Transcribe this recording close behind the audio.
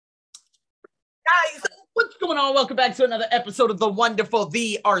going on? Welcome back to another episode of the wonderful,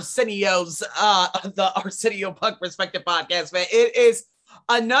 the Arsenio Punk Perspective Podcast, man. It is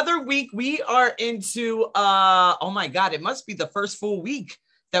another week. We are into, oh my God, it must be the first full week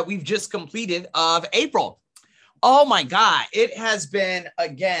that we've just completed of April. Oh my God, it has been,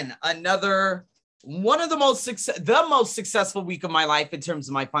 again, another one of the most successful week of my life in terms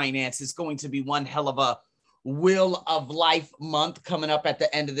of my finances. It's going to be one hell of a Wheel of Life month coming up at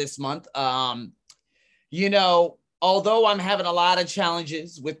the end of this month. Although I'm having a lot of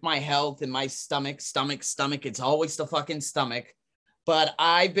challenges with my health and my stomach, it's always the fucking stomach, but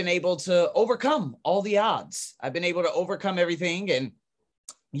I've been able to overcome all the odds. I've been able to overcome everything. And,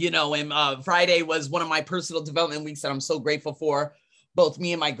 Friday was one of my personal development weeks that I'm so grateful for. Both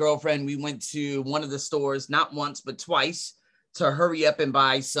me and my girlfriend, we went to one of the stores, not once, but twice, to hurry up and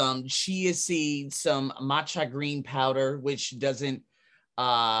buy some chia seeds, some matcha green powder, which doesn't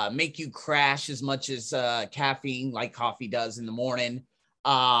make you crash as much as caffeine like coffee does in the morning.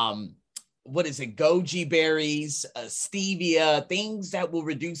 Goji berries, stevia, things that will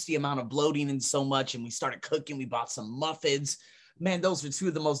reduce the amount of bloating and so much. And we started cooking. We bought some muffins. Man, those were two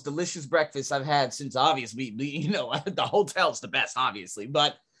of the most delicious breakfasts I've had since, obviously, the hotel's the best, obviously.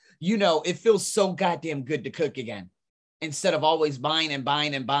 But, it feels so goddamn good to cook again instead of always buying things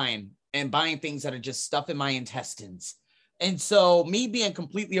that are just stuff in my intestines. And so me being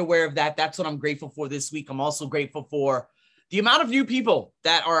completely aware of that, that's what I'm grateful for this week. I'm also grateful for the amount of new people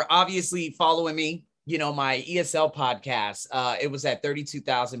that are obviously following me. My ESL podcast, it was at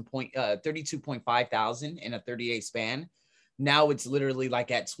 32.5 thousand in a 30-day span. Now it's literally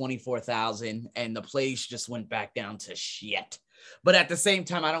like at 24,000 and the plays just went back down to shit. But at the same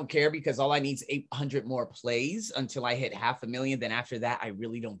time, I don't care because all I need is 800 more plays until I hit 500,000. Then after that, I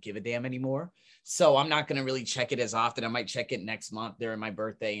really don't give a damn anymore. So I'm not going to really check it as often. I might check it next month during my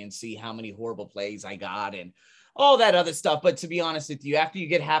birthday and see how many horrible plays I got and all that other stuff. But to be honest with you, after you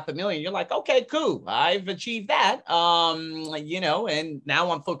get 500,000, you're like, okay, cool. I've achieved that. And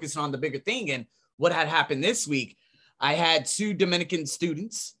now I'm focusing on the bigger thing. And what had happened this week, I had 2 Dominican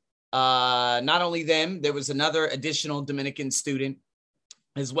students. Not only them, there was another additional Dominican student,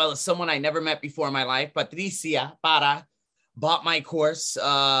 as well as someone I never met before in my life, Patricia Para, bought my course.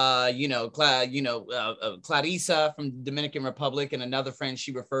 Clarissa from the Dominican Republic and another friend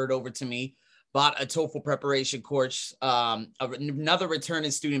she referred over to me bought a TOEFL preparation course. Another returning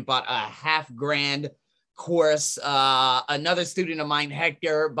student bought a $5,000 course. Another student of mine,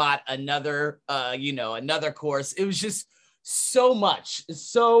 Hector, bought another course. It was just so much.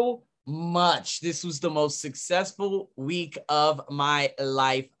 This was the most successful week of my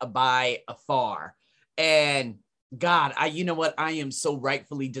life by far. And God, I am so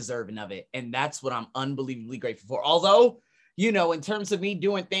rightfully deserving of it. And that's what I'm unbelievably grateful for. Although, in terms of me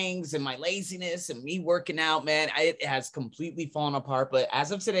doing things and my laziness and me working out, man, it has completely fallen apart. But as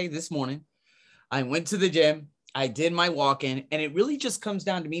of today, this morning, I went to the gym, I did my walk-in, and it really just comes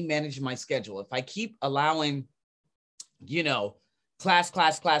down to me managing my schedule. If I keep allowing, class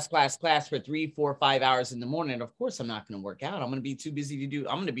for 3, 4, 5 hours in the morning, of course, I'm not going to work out. I'm going to be too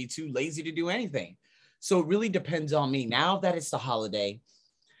lazy to do anything. So it really depends on me. Now that it's the holiday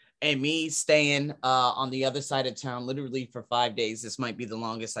and me staying on the other side of town, literally for 5 days, this might be the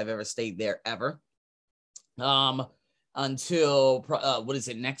longest I've ever stayed there ever. Until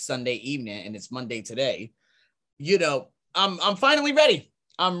next Sunday evening, and it's Monday today. I'm finally ready.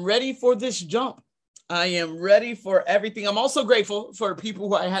 I'm ready for this jump. I am ready for everything. I'm also grateful for people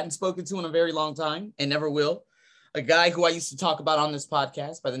who I hadn't spoken to in a very long time and never will. A guy who I used to talk about on this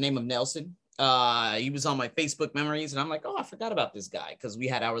podcast by the name of Nelson. He was on my Facebook memories, and I'm like, oh, I forgot about this guy because we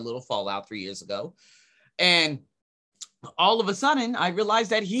had our little fallout 3 years ago. And all of a sudden, I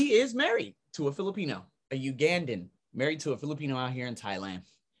realized that he is married to a Filipino, a Ugandan, married to a Filipino out here in Thailand.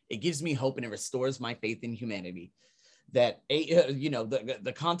 It gives me hope and it restores my faith in humanity that,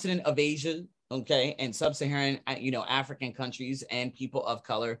 the continent of Asia, okay, and sub-Saharan, African countries and people of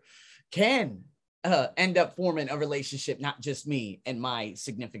color can end up forming a relationship, not just me and my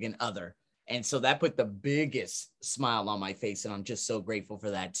significant other. And so that put the biggest smile on my face. And I'm just so grateful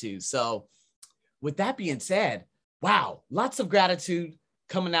for that too. So with that being said, wow, lots of gratitude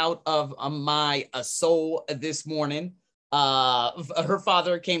coming out of my soul this morning. Her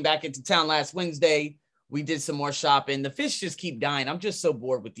father came back into town last Wednesday. We did some more shopping. The fish just keep dying. I'm just so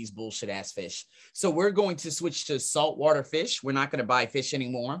bored with these bullshit ass fish. So we're going to switch to saltwater fish. We're not going to buy fish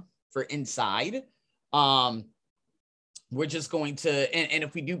anymore for inside. We're just going to, and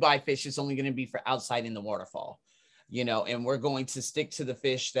if we do buy fish, it's only going to be for outside in the waterfall, and we're going to stick to the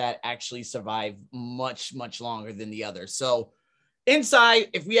fish that actually survive much, much longer than the others. So Inside,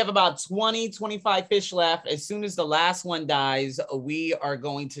 if we have about 20, 25 fish left, as soon as the last one dies, we are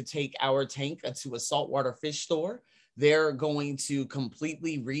going to take our tank to a saltwater fish store. They're going to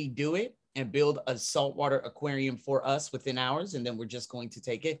completely redo it and build a saltwater aquarium for us within hours. And then we're just going to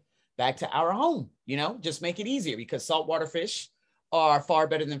take it back to our home, just make it easier because saltwater fish are far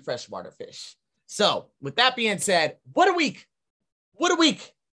better than freshwater fish. So with that being said, what a week. What a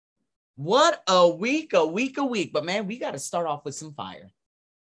week. What a week, a week, a week. But man, we got to start off with some fire.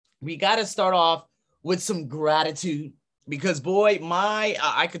 We got to start off with some gratitude because boy,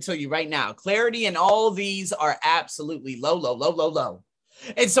 I could tell you right now, clarity and all these are absolutely low, low, low, low, low.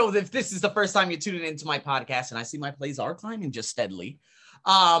 And so if this is the first time you're tuning into my podcast and I see my plays are climbing just steadily,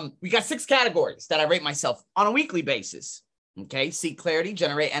 we got 6 categories that I rate myself on a weekly basis. Okay. Seek clarity,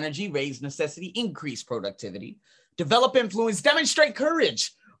 generate energy, raise necessity, increase productivity, develop influence, demonstrate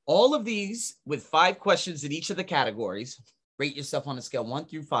courage. All of these with 5 questions in each of the categories. Rate yourself on a scale 1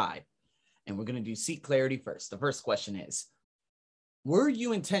 through 5. And we're going to do seek clarity first. The first question is, were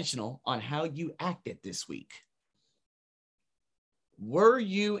you intentional on how you acted this week? Were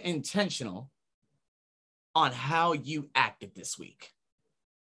you intentional on how you acted this week?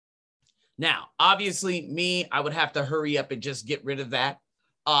 Now, obviously, me, I would have to hurry up and just get rid of that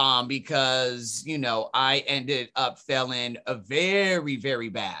because, I ended up failing a very, very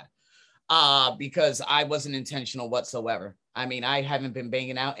bad because I wasn't intentional whatsoever. I mean, I haven't been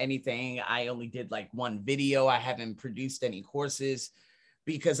banging out anything. I only did like 1 video. I haven't produced any courses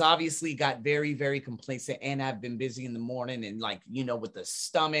because obviously got very, very complacent and I've been busy in the morning and with the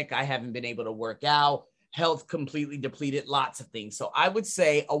stomach, I haven't been able to work out, health completely depleted, lots of things. So I would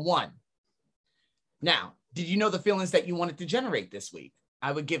say a 1. Now, did you know the feelings that you wanted to generate this week?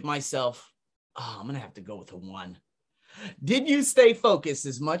 I would give myself, I'm going to have to go with a 1. Did you stay focused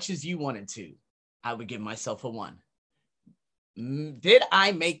as much as you wanted to? I would give myself a 1. Did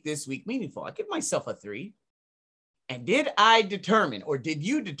I make this week meaningful? I give myself a 3. And did I determine or did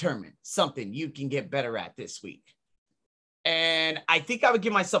you determine something you can get better at this week? And I think I would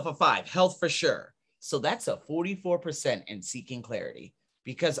give myself a 5, health for sure. So that's a 44% in seeking clarity.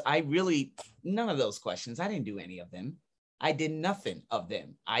 Because none of those questions, I didn't do any of them. I did nothing of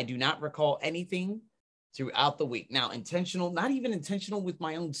them. I do not recall anything throughout the week. Now, intentional, not even intentional with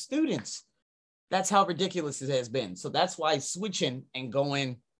my own students. That's how ridiculous it has been. So that's why switching and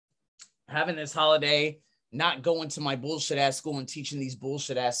having this holiday, not going to my bullshit ass school and teaching these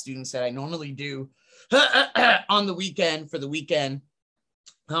bullshit ass students that I normally do on the weekend for the weekend.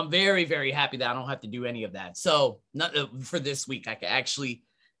 I'm very, very happy that I don't have to do any of that. So for this week, I can actually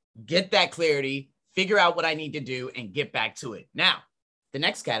get that clarity, figure out what I need to do, and get back to it. Now, the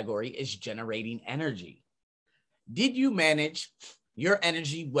next category is generating energy. Did you manage your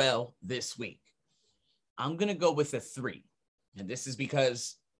energy well this week? I'm going to go with a 3. And this is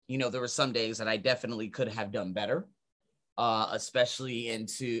because, there were some days that I definitely could have done better, especially in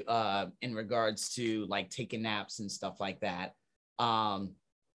regards to like taking naps and stuff like that.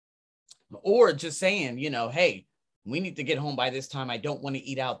 Or just saying, hey, we need to get home by this time. I don't want to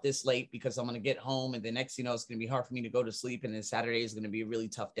eat out this late because I'm going to get home. And the next, it's going to be hard for me to go to sleep. And then Saturday is going to be a really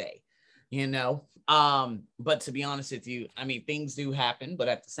tough day, But to be honest with you, I mean, things do happen. But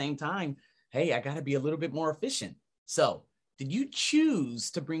at the same time, hey, I got to be a little bit more efficient. So did you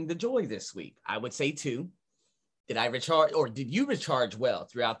choose to bring the joy this week? I would say 2. Did I recharge or did you recharge well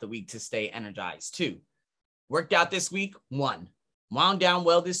throughout the week to stay energized? 2. Worked out this week? 1. Wound down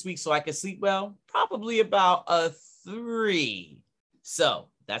well this week so I could sleep well? Probably about a 3. So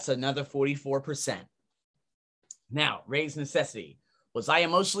that's another 44%. Now, raise necessity. Was I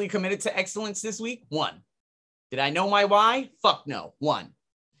emotionally committed to excellence this week? 1. Did I know my why? Fuck no. 1.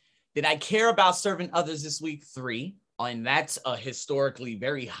 Did I care about serving others this week? 3. And that's a historically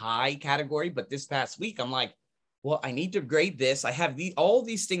very high category. But this past week, I'm like, well, I need to grade this. I have all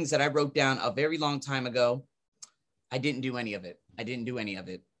these things that I wrote down a very long time ago. I didn't do any of it.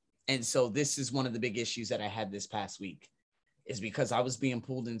 And so this is one of the big issues that I had this past week is because I was being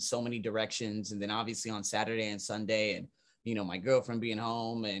pulled in so many directions. And then obviously on Saturday and Sunday and, my girlfriend being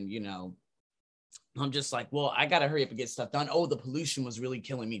home and, I'm just like, well, I got to hurry up and get stuff done. Oh, the pollution was really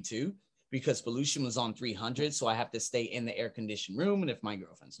killing me too because pollution was on 300. So I have to stay in the air conditioned room. And if my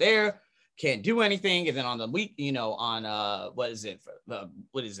girlfriend's there, can't do anything. And then on the week,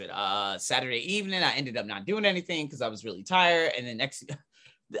 Saturday evening, I ended up not doing anything because I was really tired. And then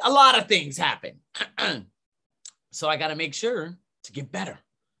a lot of things happen. So I got to make sure to get better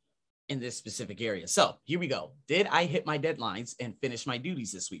in this specific area. So here we go. Did I hit my deadlines and finish my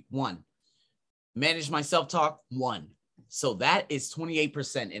duties this week? 1. Manage my self-talk? 1. So that is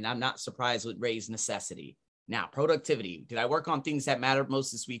 28%. And I'm not surprised with raised necessity. Now, productivity. Did I work on things that mattered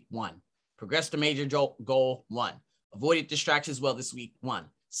most this week? 1. Progress to major goal? 1. Avoided distractions well this week? 1.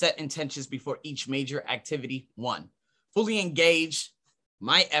 Set intentions before each major activity? 1. Fully engaged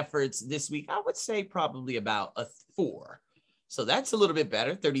my efforts this week, I would say probably about a 4. So that's a little bit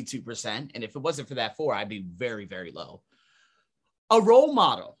better, 32%. And if it wasn't for that 4, I'd be very, very low. A role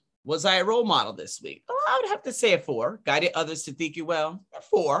model. Was I a role model this week? Oh, I would have to say a 4. Guided others to think well, a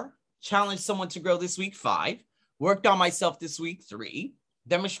 4. Challenged someone to grow this week, 5. Worked on myself this week, 3.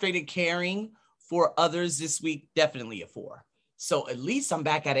 Demonstrated caring for others this week, definitely a 4. So at least I'm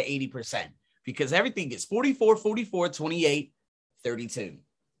back at an 80% because everything is 44, 44, 28, 32.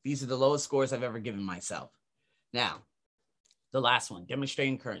 These are the lowest scores I've ever given myself. Now, the last one,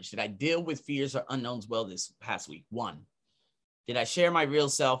 demonstrating courage. Did I deal with fears or unknowns well this past week? 1. Did I share my real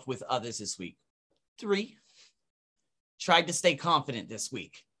self with others this week? 3. Tried to stay confident this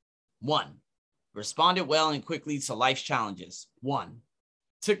week. 1. Responded well and quickly to life's challenges. 1.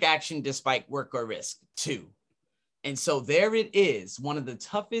 Took action despite work or risk. 2. And so there it is, one of the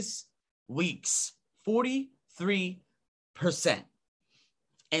toughest weeks, 43%.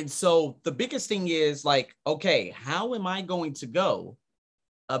 And so the biggest thing is like, okay, how am I going to go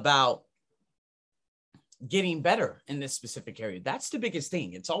about getting better in this specific area? That's the biggest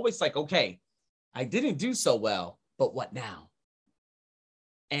thing. It's always like, okay, I didn't do so well, but what now?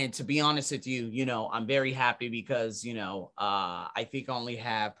 And to be honest with you, I'm very happy because, I think I only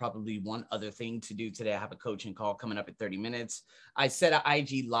have probably one other thing to do today. I have a coaching call coming up at 30 minutes. I set an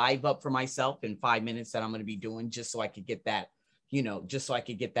IG live up for myself in 5 minutes that I'm going to be doing just so I could get that, just so I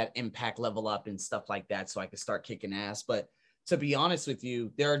could get that impact level up and stuff like that. So I could start kicking ass. But to be honest with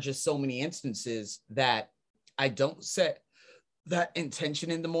you, there are just so many instances that I don't set that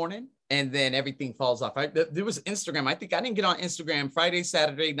intention in the morning. And then everything falls off. There was Instagram. I think I didn't get on Instagram Friday,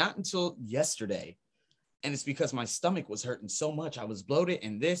 Saturday, not until yesterday. And it's because my stomach was hurting so much. I was bloated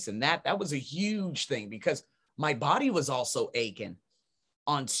and this and that. That was a huge thing because my body was also aching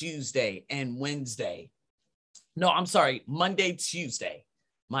on Tuesday and Wednesday. No, I'm sorry, Monday, Tuesday.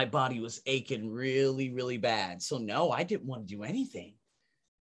 My body was aching really, really bad. So no, I didn't want to do anything,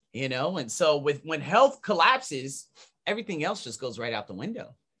 And so when health collapses, everything else just goes right out the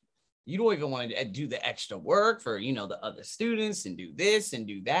window. You don't even want to do the extra work for, the other students and do this and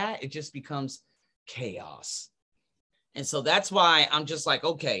do that. It just becomes chaos. And so that's why I'm just like,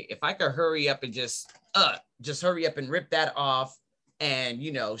 okay, if I could hurry up and just hurry up and rip that off and,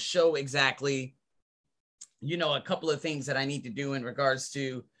 show exactly, a couple of things that I need to do in regards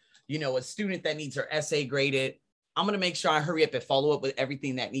to, a student that needs her essay graded. I'm going to make sure I hurry up and follow up with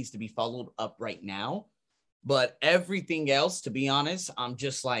everything that needs to be followed up right now. But everything else, to be honest, I'm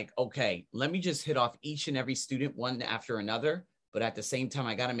just like, okay, let me just hit off each and every student one after another. But at the same time,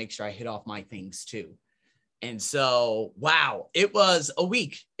 I got to make sure I hit off my things too. And so, wow, it was a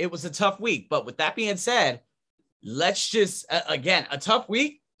week. It was a tough week. But with that being said, let's just, again, a tough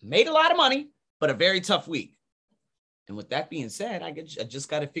week, made a lot of money, but a very tough week. And with that being said, I just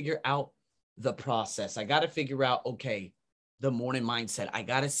got to figure out the process. I got to figure out, okay, the morning mindset. I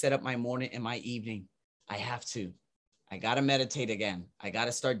got to set up my morning and my evening. I have to. I got to meditate again. I got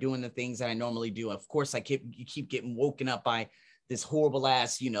to start doing the things that I normally do. Of course, you keep getting woken up by this horrible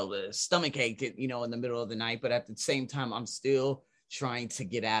ass, the stomach ache, in the middle of the night. But at the same time, I'm still trying to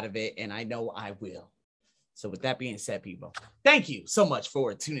get out of it. And I know I will. So with that being said, people, thank you so much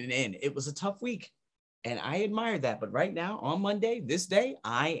for tuning in. It was a tough week and I admire that. But right now on Monday, this day,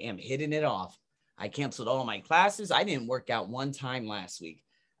 I am hitting it off. I canceled all my classes. I didn't work out one time last week.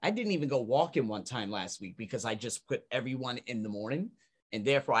 I didn't even go walking one time last week because I just put everyone in the morning and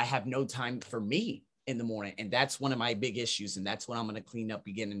therefore I have no time for me in the morning. And that's one of my big issues. And that's what I'm going to clean up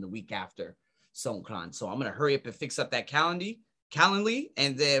beginning the week after Songkran. So I'm going to hurry up and fix up that Calendly.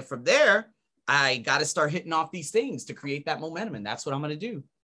 And then from there, I got to start hitting off these things to create that momentum. And that's what I'm going to do.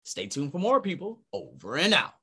 Stay tuned for more, people. Over and out.